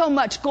got so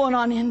much going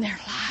on in their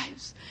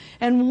lives.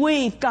 And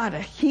we've got a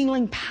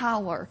healing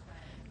power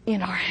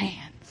in our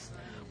hands.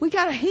 We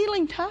got a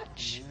healing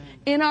touch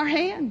in our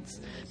hands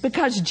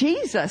because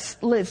Jesus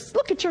lives.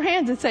 Look at your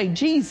hands and say,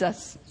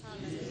 Jesus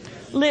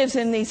lives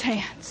in these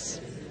hands.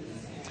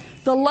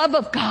 The love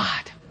of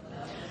God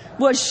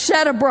was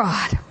shed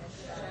abroad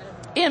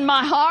in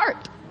my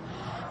heart,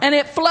 and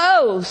it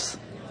flows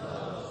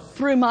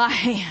through my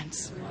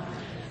hands.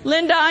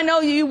 Linda, I know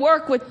you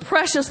work with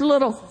precious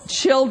little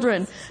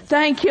children.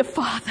 Thank you,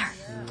 Father,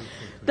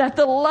 that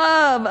the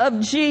love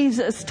of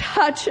Jesus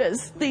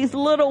touches these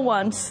little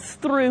ones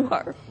through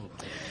her.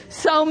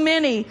 So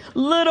many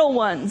little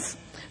ones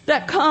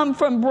that come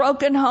from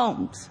broken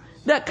homes,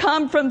 that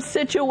come from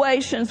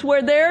situations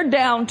where they're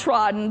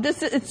downtrodden.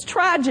 It's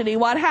tragedy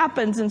what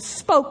happens and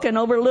spoken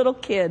over little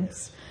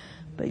kids.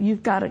 But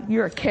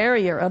you're a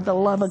carrier of the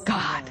love of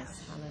God.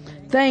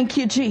 Thank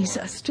you,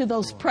 Jesus, to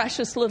those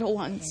precious little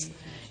ones.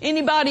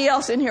 Anybody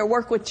else in here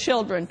work with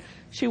children?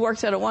 She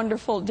works at a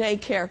wonderful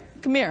daycare.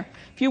 Come here.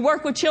 If you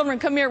work with children,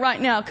 come here right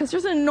now, because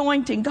there's an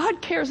anointing.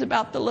 God cares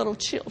about the little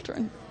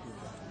children.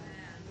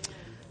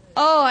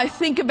 Oh, I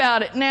think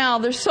about it now.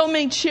 There's so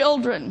many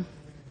children.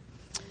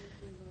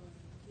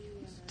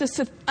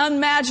 Just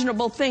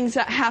unimaginable things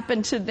that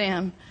happen to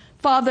them.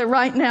 Father,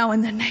 right now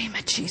in the name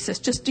of Jesus,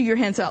 just do your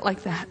hands out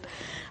like that.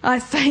 I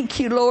thank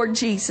you, Lord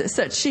Jesus,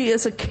 that she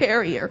is a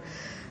carrier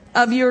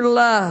of your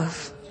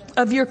love,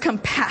 of your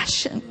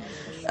compassion,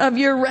 of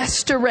your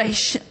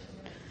restoration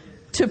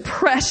to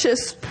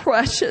precious,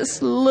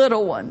 precious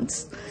little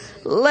ones.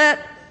 Let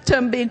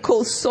your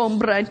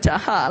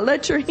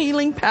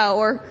healing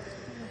power,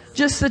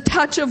 just the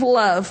touch of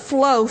love,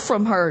 flow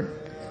from her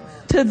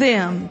to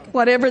them,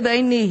 whatever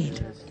they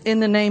need, in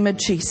the name of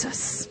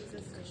Jesus.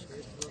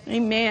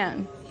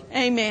 Amen.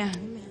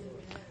 Amen.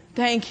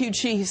 Thank you,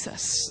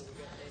 Jesus.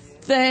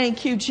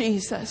 Thank you,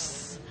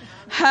 Jesus.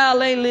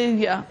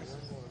 Hallelujah.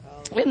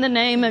 In the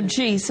name of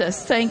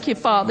Jesus, thank you,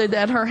 Father,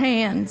 that her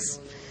hands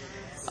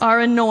are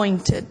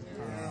anointed.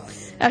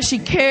 As she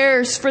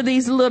cares for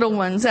these little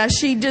ones, as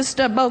she just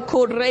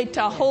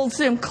holds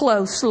them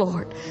close,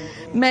 Lord,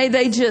 may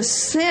they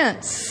just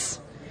sense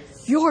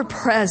your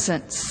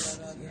presence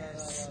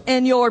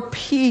and your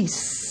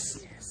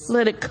peace.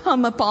 Let it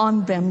come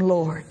upon them,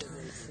 Lord,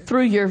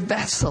 through your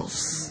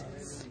vessels,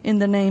 in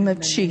the name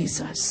of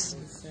Jesus.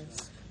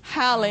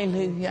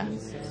 Hallelujah.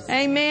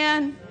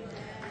 Amen.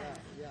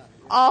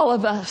 All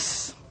of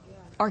us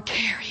are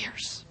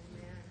carriers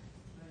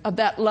of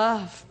that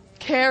love,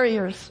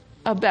 carriers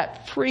of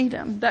that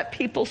freedom that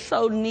people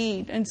so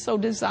need and so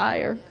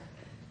desire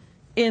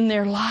in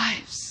their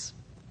lives.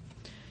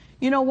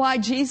 You know why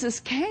Jesus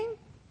came?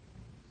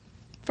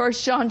 1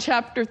 John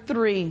chapter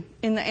 3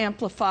 in the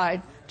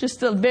Amplified. Just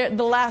the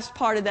last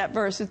part of that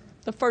verse.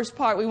 The first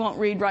part we won't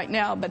read right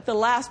now, but the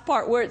last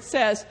part where it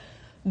says,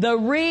 the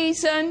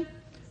reason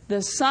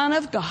the Son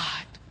of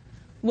God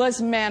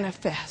was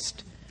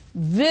manifest,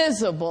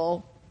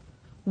 visible,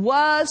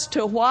 was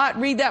to what?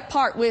 Read that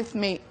part with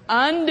me.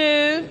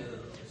 Undo,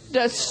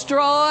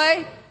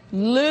 destroy,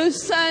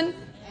 loosen,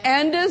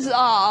 and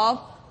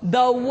dissolve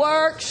the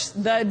works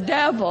the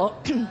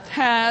devil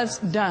has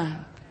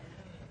done.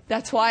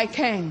 That's why I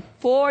came.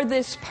 For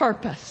this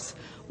purpose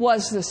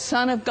was the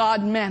Son of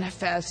God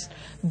manifest,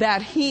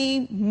 that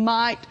he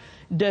might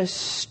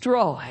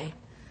destroy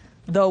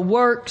the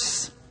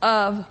works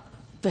of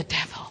the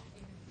devil.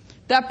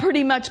 That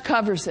pretty much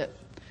covers it.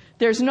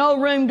 There's no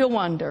room to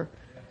wonder.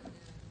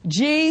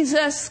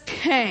 Jesus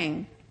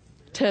came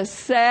to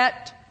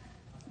set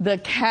the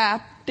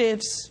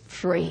captives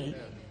free.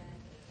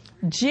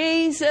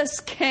 Jesus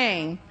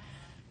came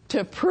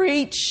to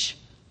preach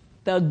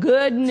the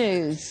good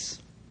news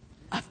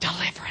of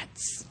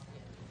deliverance.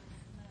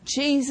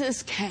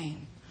 Jesus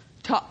came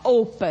to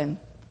open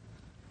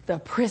the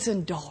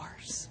prison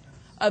doors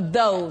of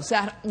those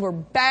that were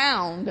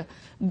bound,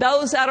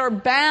 those that are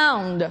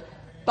bound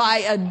by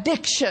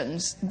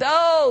addictions,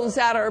 those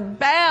that are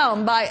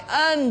bound by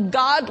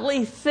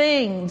ungodly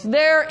things.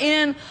 They're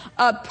in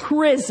a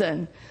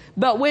prison.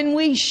 But when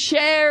we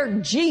share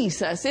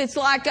Jesus, it's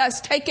like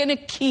us taking a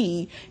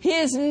key.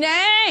 His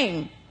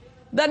name,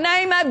 the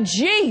name of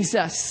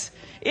Jesus,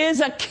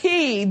 is a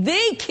key,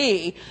 the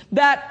key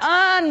that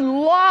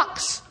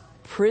unlocks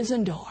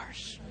prison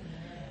doors.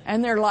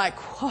 And they're like,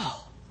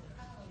 whoa,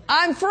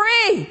 I'm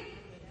free.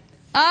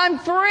 I'm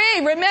free.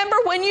 Remember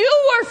when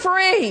you were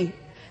free?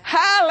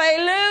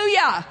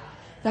 Hallelujah.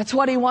 That's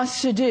what He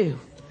wants to do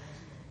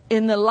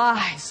in the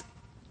lives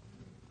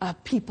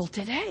of people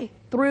today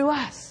through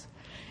us.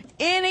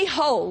 Any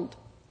hold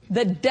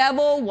the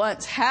devil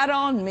once had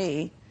on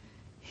me,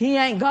 he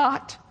ain't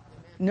got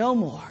no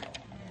more.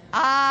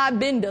 I've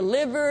been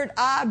delivered.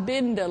 I've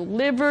been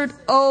delivered.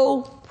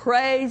 Oh,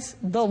 praise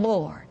the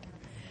Lord.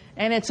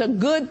 And it's a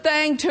good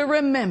thing to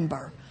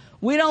remember.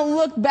 We don't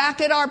look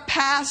back at our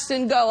past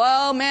and go,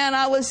 oh man,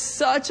 I was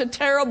such a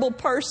terrible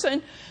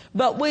person.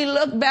 But we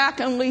look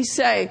back and we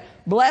say,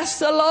 bless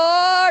the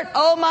Lord,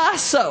 oh my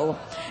soul,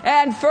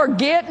 and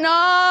forget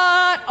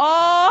not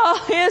all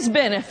His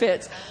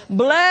benefits.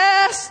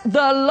 Bless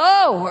the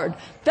Lord.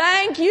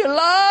 Thank you,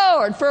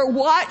 Lord, for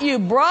what you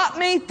brought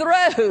me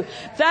through.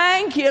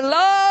 Thank you,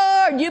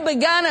 Lord. You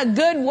begun a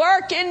good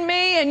work in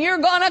me and you're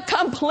going to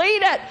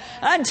complete it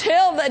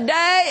until the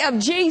day of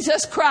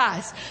Jesus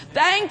Christ.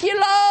 Thank you,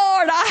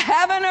 Lord. I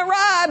haven't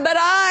arrived, but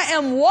I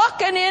am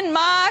walking in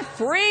my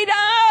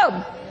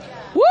freedom.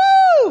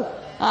 Woo!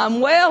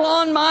 I'm well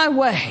on my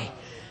way.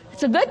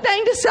 It's a good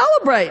thing to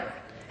celebrate.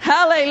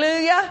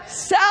 Hallelujah.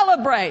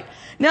 Celebrate.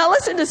 Now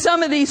listen to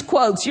some of these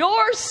quotes.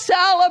 Your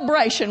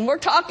celebration. We're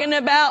talking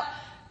about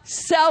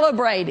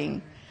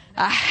celebrating.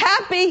 A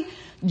happy,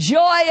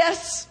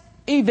 joyous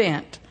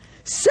event.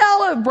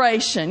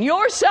 Celebration.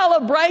 Your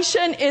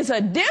celebration is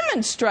a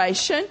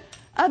demonstration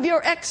of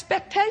your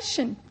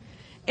expectation.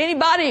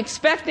 Anybody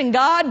expecting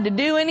God to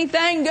do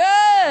anything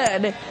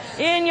good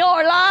in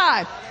your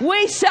life?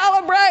 We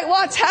celebrate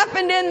what's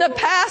happened in the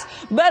past,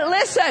 but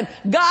listen,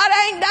 God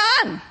ain't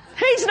done.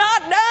 He's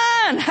not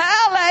done.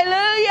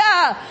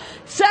 Hallelujah.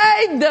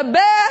 Save the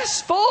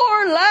best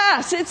for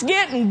last. It's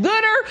getting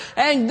gooder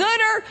and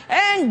gooder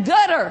and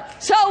gooder.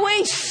 So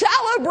we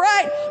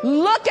celebrate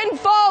looking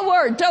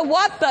forward to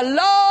what the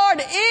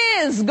Lord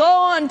is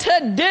going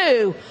to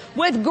do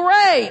with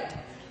great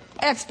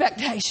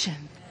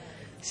expectation.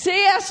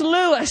 C.S.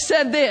 Lewis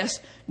said this,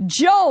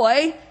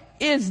 joy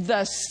is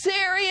the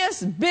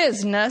serious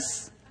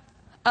business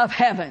of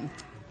heaven.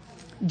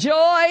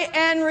 Joy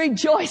and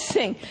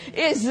rejoicing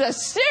is the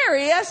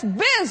serious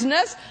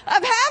business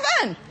of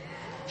heaven.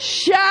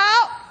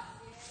 Shout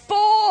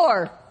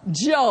for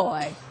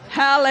joy.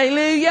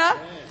 Hallelujah.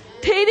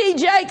 T.D.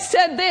 Jakes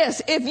said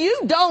this, if you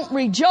don't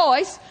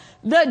rejoice,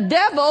 the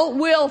devil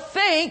will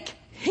think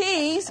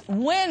he's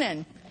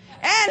winning.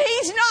 And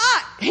he's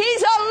not.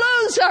 He's a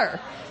loser.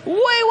 We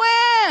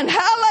win.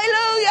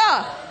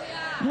 Hallelujah.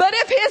 But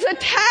if his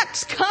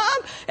attacks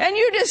come and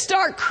you just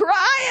start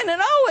crying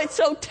and oh, it's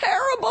so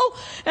terrible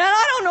and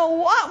I don't know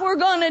what we're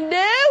going to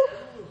do,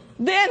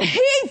 then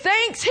he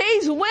thinks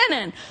he's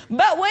winning.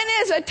 But when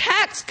his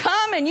attacks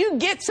come and you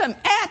get some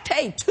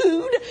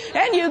attitude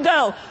and you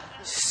go,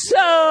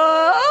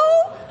 so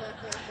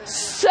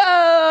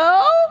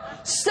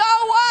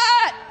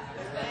what?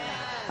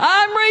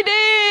 I'm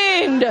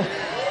redeemed.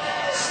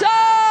 So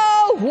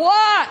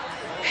what?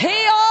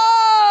 He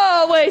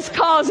always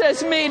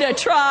causes me to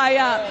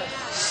triumph.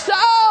 So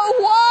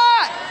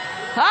what?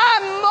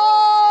 I'm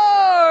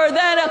more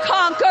than a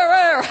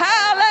conqueror.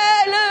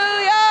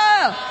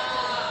 Hallelujah.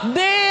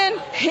 Then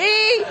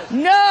he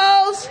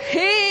knows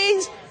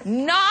he's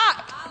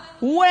not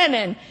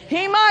winning.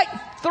 He might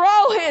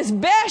throw his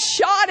best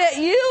shot at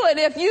you, and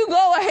if you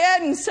go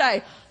ahead and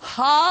say,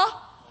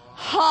 ha,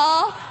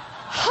 ha,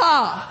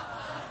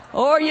 ha,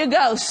 or you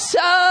go,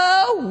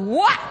 so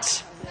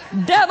what,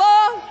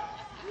 devil?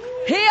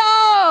 He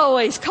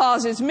always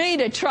causes me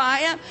to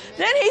triumph.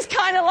 Then he's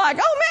kind of like,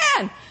 oh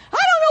man, I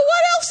don't know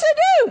what else to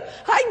do.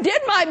 I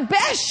did my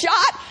best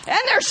shot and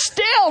they're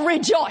still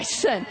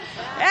rejoicing.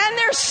 And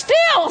they're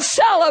still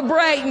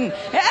celebrating.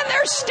 And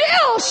they're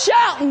still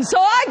shouting. So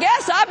I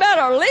guess I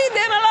better leave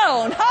them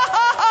alone. Ha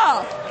ha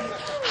ha.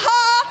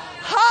 Ha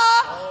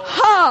ha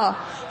ha.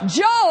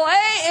 Joy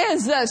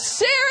is the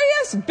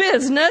serious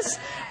business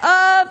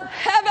of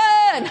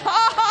heaven.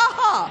 Ha ha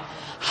ha.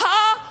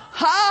 Ha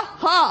ha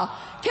ha.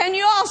 Can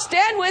you all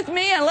stand with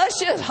me and let's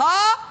just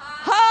ha,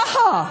 ha,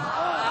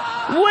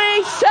 ha.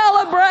 We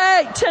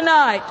celebrate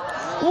tonight.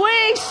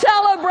 We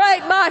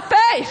celebrate by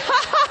faith.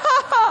 Ha, ha,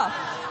 ha, ha.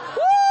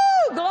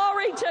 Woo!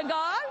 Glory to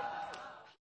God.